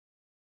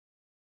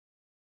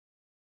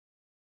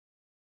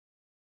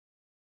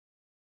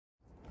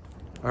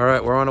All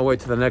right, we're on our way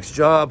to the next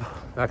job.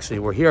 Actually,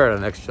 we're here at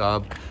the next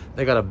job.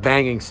 They got a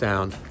banging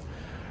sound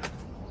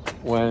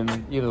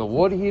when either the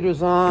water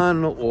heater's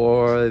on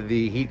or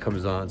the heat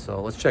comes on.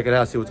 So let's check it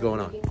out, see what's going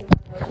on. Be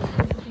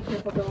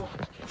careful, don't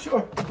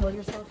Sure. pull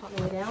yourself on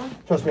the way down.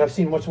 Trust me, I've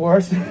seen much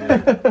worse.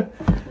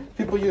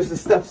 People use the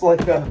steps like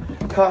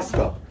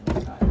Costco.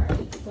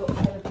 Alright, so I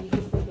have a baby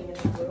sleeping in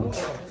this room.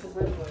 This is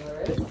where the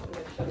boiler is. I'm going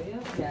to show you.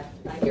 Yeah,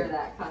 I hear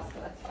that,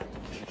 Costco. That's funny.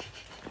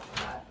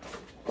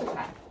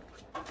 Okay.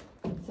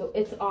 So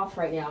it's off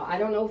right now. I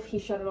don't know if he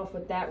shut it off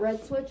with that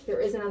red switch. There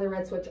is another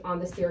red switch on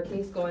the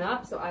staircase going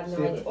up, so I have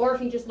no idea. Or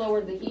if he just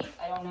lowered the heat,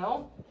 I don't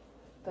know.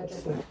 But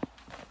just... You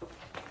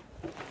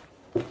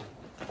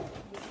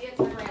see it?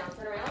 Turn around,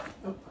 turn around.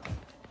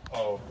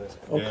 Oh, that's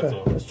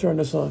Okay, let's turn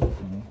this on.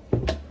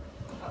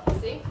 Oh,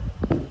 see?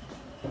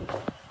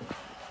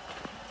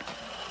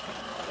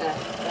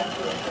 That's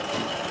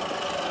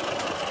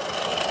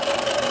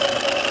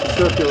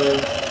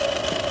Circulator.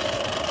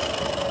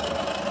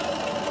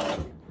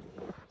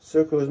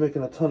 Circulator's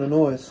making a ton of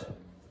noise.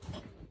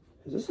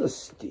 Is this a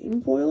steam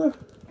boiler?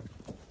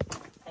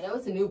 I know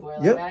it's a new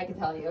boiler, Yep. that I can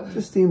tell you. It's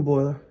a steam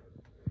boiler.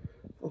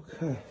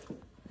 Okay.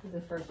 This is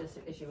the first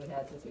issue we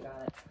had since we got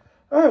it.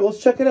 All right, well,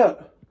 let's check it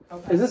out.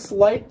 Okay. Does this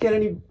light get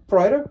any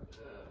brighter?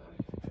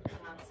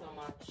 Not so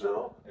much.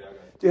 No. Do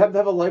you happen to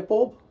have a light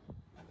bulb?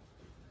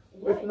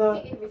 Yeah, If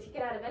not- if you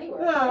get out of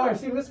anywhere. No, all right,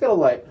 see, let's get a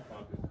light.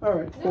 All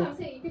right, No, cool. I'm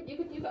saying you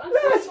could No,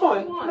 it's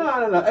fine. if you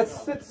want. No.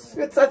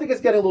 It's. I think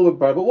it's getting a little bit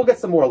bright, but we'll get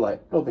some more light.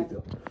 No big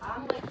deal.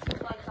 I'm like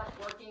 2 lights up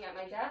working at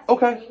my desk.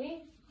 Okay. You need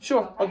me?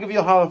 Sure, Okay. I'll give you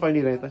a holler if I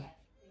need anything.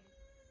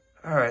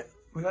 All right,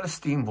 we got a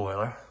steam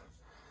boiler.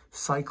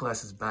 Sight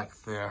glass is back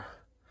there.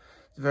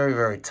 It's a very,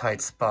 very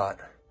tight spot.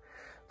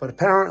 But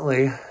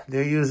apparently,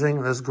 they're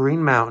using this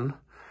Green Mountain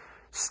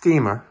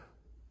steamer.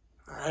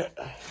 All right.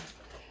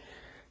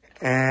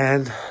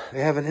 And they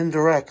have an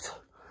indirect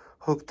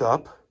hooked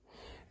up.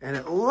 And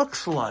it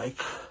looks like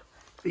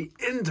the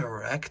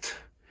indirect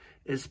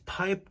is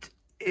piped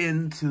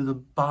into the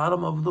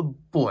bottom of the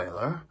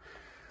boiler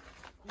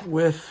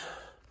with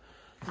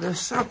the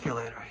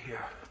circulator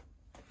here.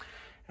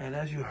 And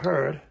as you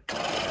heard,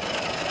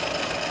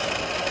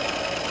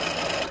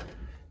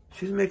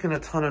 she's making a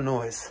ton of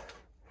noise.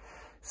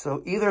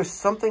 So either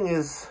something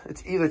is,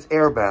 it's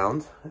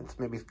airbound, it's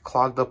maybe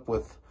clogged up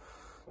with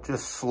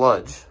just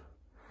sludge,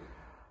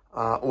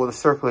 or the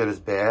circulator's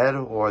bad,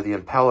 or the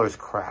impeller's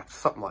cracked,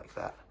 something like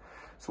that.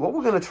 So what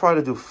we're gonna try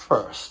to do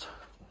first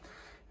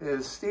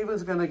is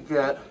Steven's gonna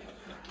get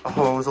a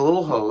hose, a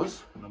little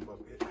hose.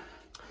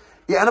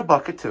 Yeah, and a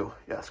bucket too.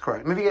 Yes,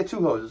 correct. Maybe get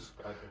 2 hoses.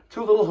 Okay.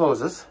 2 little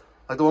hoses,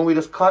 like the one we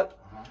just cut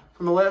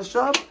from the last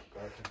job.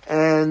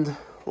 And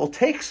we'll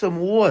take some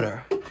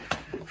water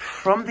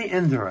from the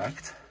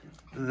indirect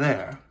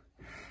there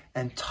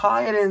and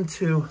tie it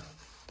into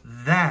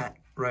that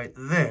right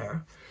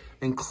there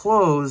and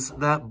close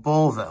that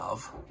ball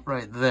valve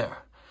right there.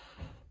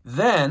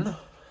 Then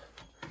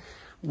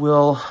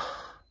we'll,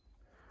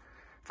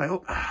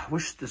 I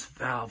wish this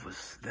valve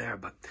was there,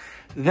 but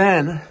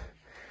then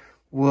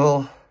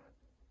we'll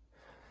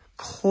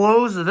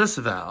close this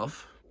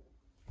valve,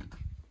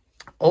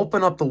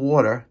 open up the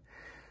water,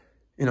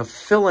 you know,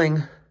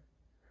 filling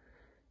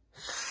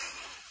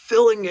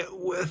it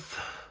with,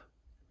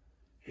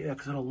 yeah,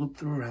 because it'll loop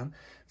through around,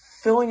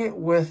 filling it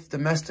with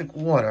domestic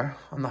water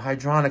on the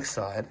hydronic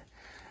side,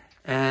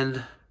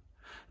 and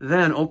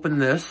then open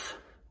this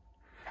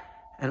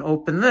and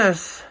open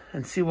this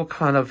and see what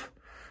kind of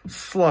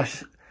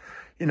slush,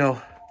 you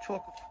know,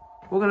 chocolate.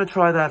 We're going to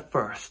try that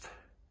first.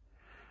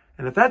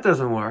 And if that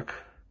doesn't work,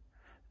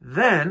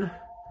 then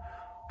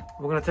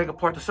we're going to take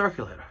apart the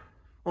circulator.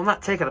 Well,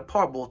 not take it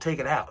apart, but we'll take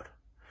it out.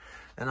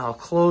 And I'll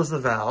close the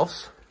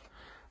valves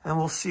and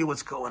we'll see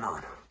what's going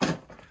on.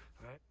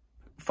 Right.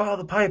 Follow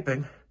the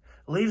piping,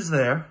 leaves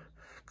there,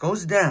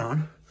 goes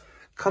down,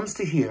 comes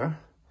to here,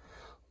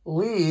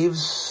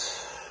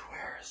 leaves,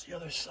 where is the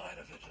other side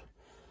of it?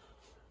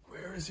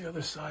 Where is the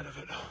other side of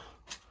it?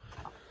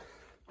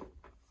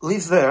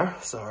 Leaves there,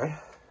 sorry,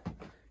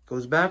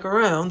 goes back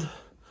around,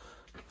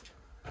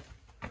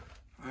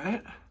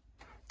 right,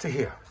 to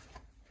here.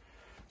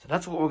 So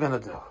that's what we're gonna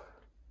do.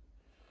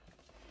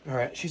 All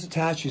right, she's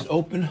attached, she's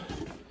open.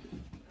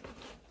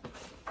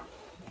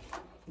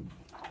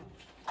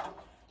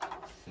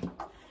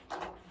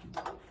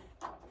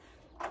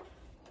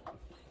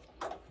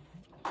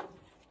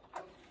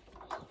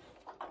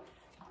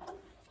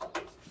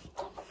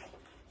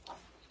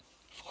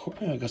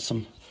 I got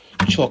some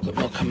chocolate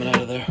milk coming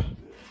out of there.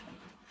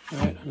 All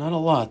right, not a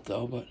lot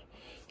though, but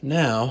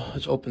now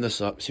let's open this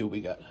up, see what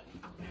we got.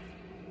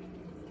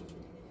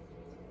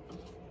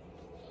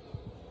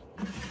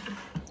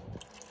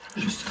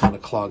 Just kind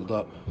of clogged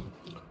up.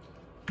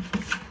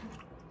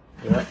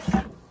 Yeah.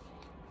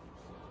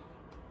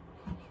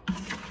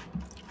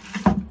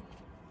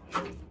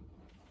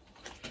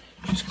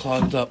 She's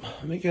clogged up.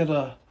 Let me get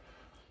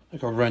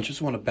like a wrench.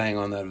 Just want to bang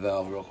on that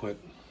valve real quick.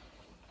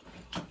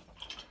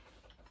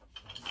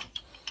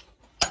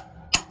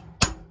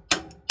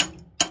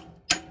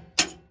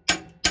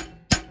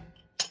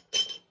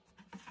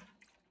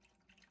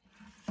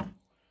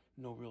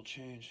 No real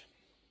change.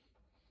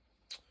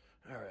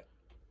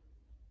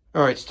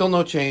 All right, still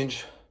no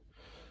change.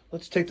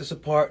 Let's take this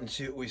apart and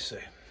see what we see.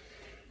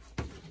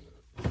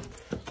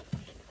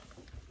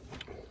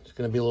 It's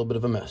going to be a little bit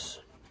of a mess.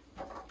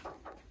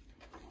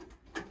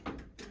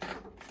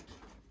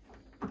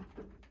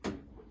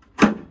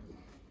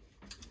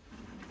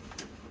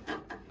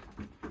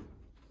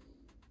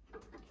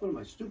 What am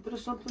I, stupid or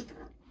something?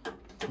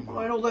 Oh,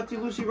 I don't lefty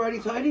loosey righty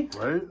tighty.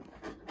 Right?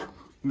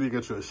 Need to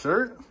get you a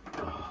shirt?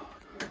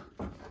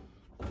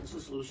 Let's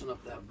just loosen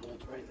up that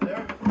bolt right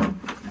there.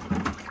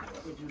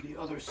 We'll do the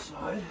other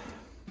side.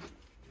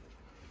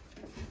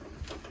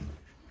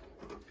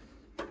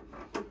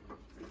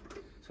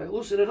 So I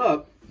loosen it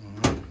up,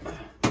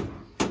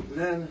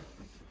 then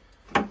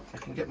I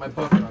can get my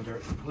bucket under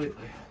it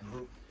completely.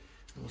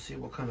 We'll see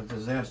what kind of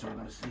disaster we're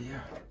going to see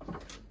here.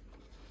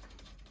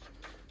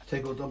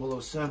 Taco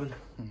 007.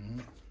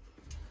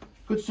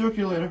 Good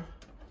circulator.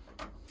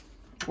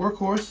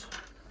 Workhorse.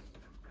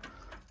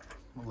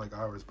 I like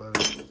ours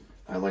better.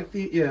 I like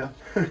the, yeah.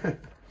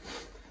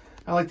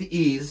 I like the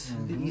E's,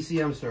 the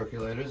ECM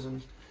circulators,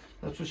 and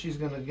that's what she's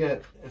going to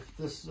get if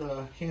this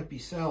can't be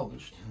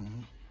salvaged.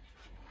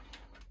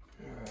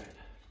 All right.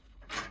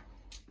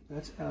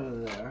 That's out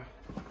of there.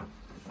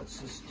 Let's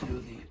just do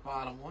the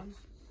bottom ones.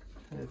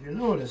 And if you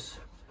notice,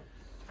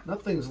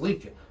 nothing's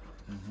leaking.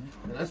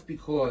 And that's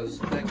because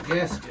that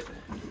gasket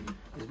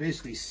is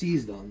basically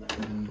seized on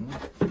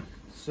that.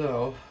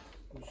 So,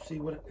 we'll see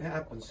what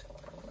happens.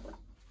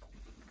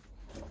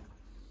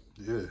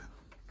 Yeah.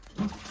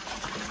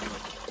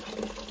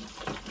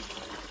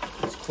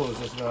 Let's close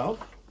this valve.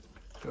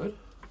 Good.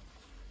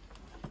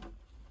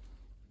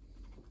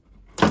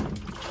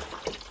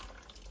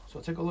 So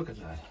take a look at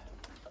that.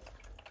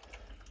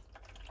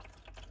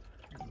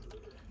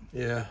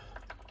 Yeah.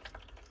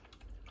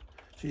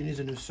 She needs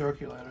a new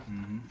circulator.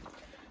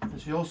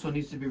 And she also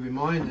needs to be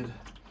reminded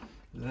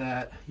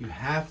that you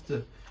have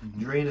to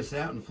drain this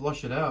out and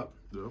flush it out.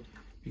 Yep.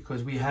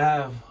 Because we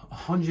have a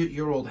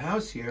 100-year-old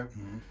house here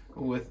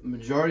with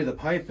majority of the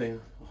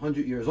piping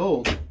 100 years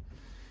old.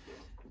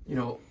 You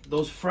know,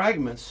 those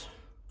fragments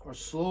are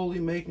slowly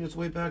making its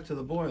way back to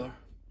the boiler.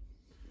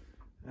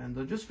 And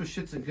just for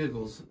shits and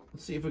giggles,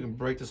 let's see if we can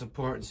break this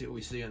apart and see what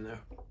we see in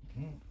there.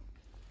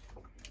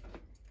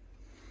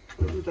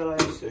 What did that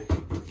IOC?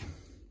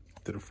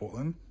 Did it fall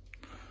in?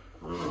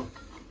 I don't know,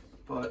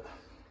 but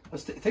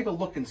let's take a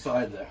look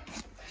inside there.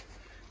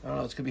 I don't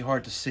know, it's gonna be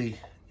hard to see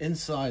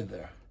inside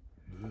there.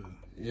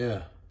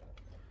 Yeah,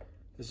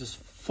 it's just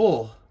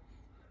full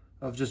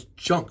of just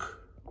junk.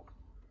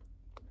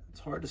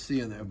 It's hard to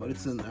see in there, but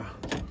it's in there.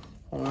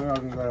 Oh, I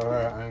can get a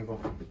right angle.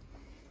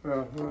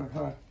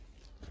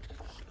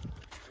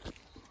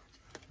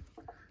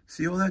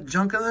 See all that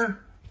junk in there?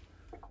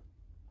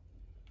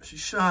 She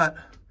shot,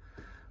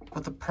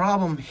 but the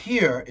problem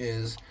here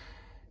is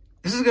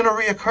this is going to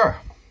reoccur.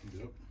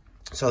 Yep.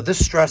 So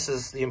this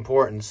stresses the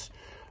importance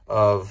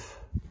of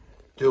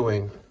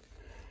doing,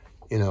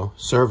 you know,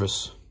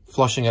 service,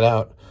 flushing it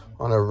out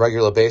on a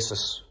regular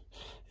basis,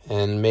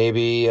 and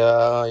maybe, you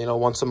know,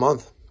 once a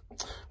month.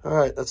 All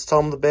right, let's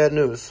tell them the bad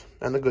news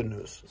and the good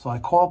news. So I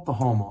call up the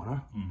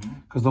homeowner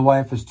because the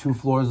wife is 2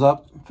 floors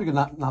up. I figured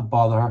not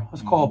bother her.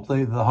 Let's call up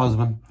the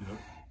husband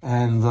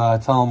and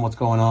tell him what's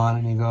going on.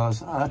 And he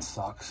goes, oh, that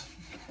sucks.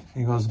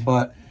 He goes,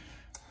 but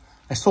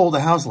I sold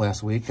a house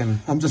last week and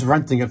I'm just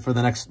renting it for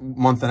the next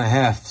month and a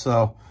half.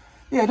 So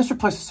yeah, just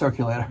replace the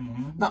circulator.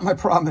 Not my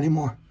problem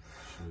anymore.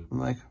 I'm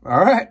like, all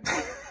right.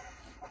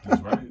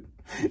 He's right.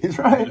 He's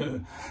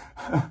right.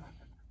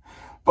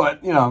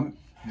 But, you know,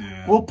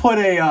 we'll put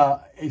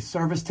a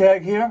service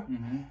tag here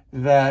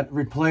that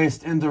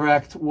replaced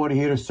indirect water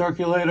heater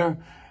circulator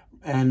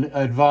and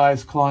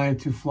advise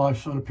client to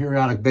flush on a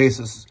periodic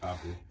basis.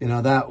 Copy. You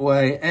know, that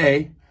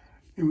way,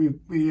 we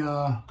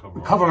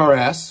cover our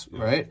ass,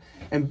 right?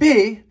 And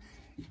B,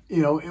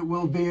 you know, it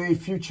will be a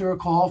future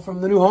call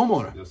from the new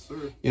homeowner. Yes,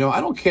 sir. You know, I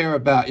don't care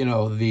about, you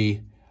know,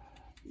 the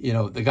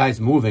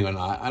guy's moving or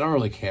not. I don't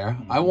really care.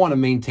 I want to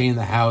maintain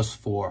the house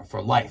for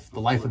life,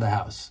 the life of the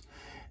house.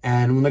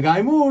 And when the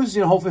guy moves,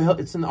 you know, hopefully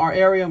it's in our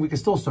area and we can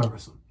still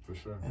service him. For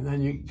sure. And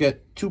then you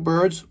get 2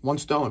 birds, 1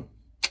 stone.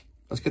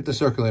 Let's get the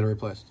circulator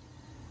replaced.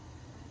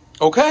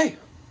 Okay.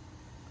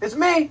 It's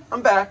me.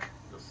 I'm back.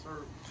 Yes, sir.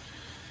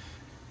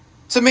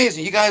 It's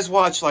amazing. You guys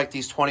watch like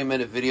these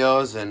 20-minute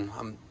videos and,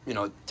 you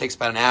know, it takes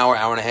about an hour,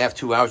 hour and a half,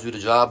 2 hours to do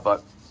the job,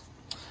 but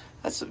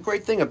that's a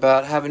great thing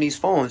about having these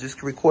phones. Just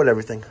to record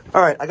everything.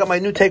 All right. I got my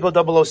new Taco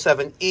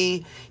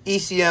 007E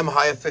ECM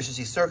high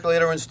efficiency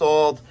circulator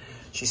installed.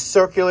 She's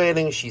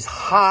circulating. She's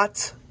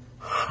hot.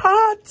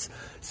 Hot.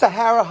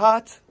 Sahara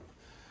hot.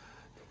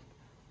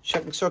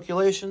 Checking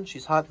circulation.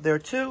 She's hot there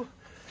too.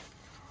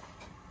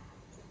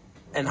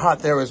 And hot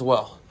there as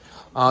well.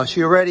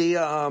 She already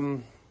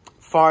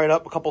fired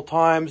up a couple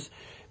times.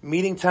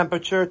 Meeting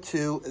temperature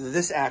to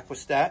this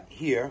aquastat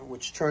here,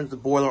 which turns the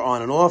boiler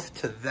on and off,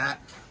 to that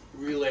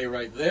relay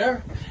right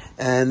there.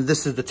 And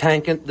this is the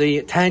tank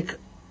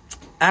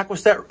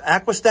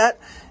aquastat.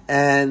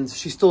 And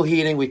she's still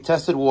heating. We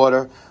tested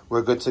water.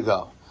 We're good to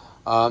go.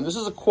 This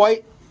is a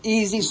quite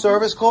easy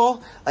service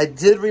call. I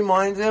did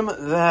remind him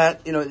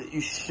that, you know, you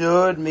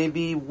should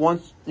maybe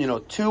once, you know,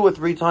 2 or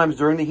 3 times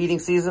during the heating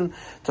season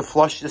to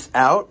flush this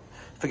out.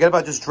 Forget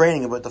about just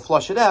draining it, but to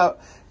flush it out.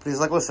 But he's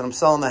like, listen, I'm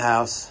selling the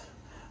house.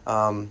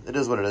 It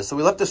is what it is. So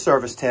we left the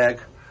service tag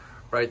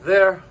right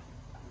there.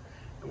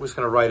 We're just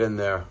going to write in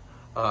there,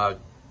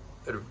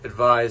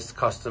 advised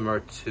customer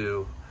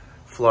to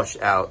flush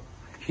out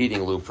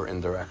heating loop for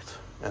indirect.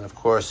 And of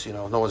course, you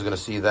know, no one's going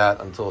to see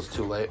that until it's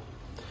too late.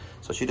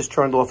 So she just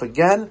turned off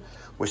again.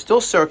 We're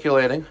still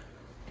circulating.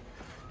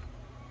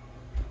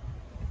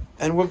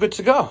 And we're good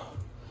to go.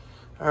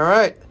 All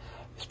right.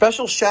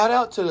 Special shout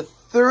out to the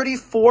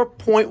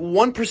 34.1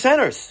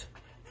 percenters.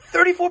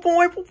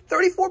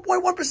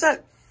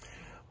 34.1%.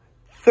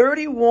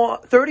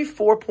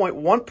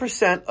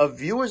 34.1% of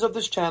viewers of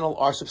this channel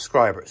are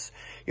subscribers.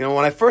 You know,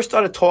 when I first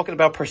started talking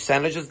about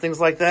percentages and things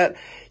like that,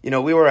 you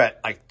know, we were at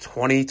like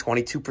 20,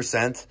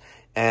 22%.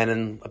 And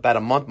in about a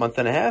month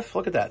and a half,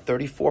 look at that,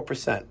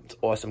 34%. It's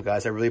awesome,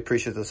 guys. I really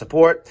appreciate the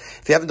support.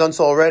 If you haven't done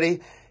so already,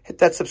 hit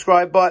that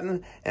subscribe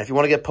button. And if you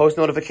want to get post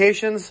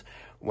notifications,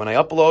 when I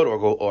upload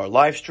or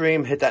live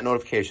stream, hit that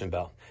notification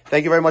bell.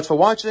 Thank you very much for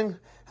watching.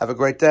 Have a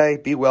great day.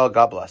 Be well.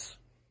 God bless.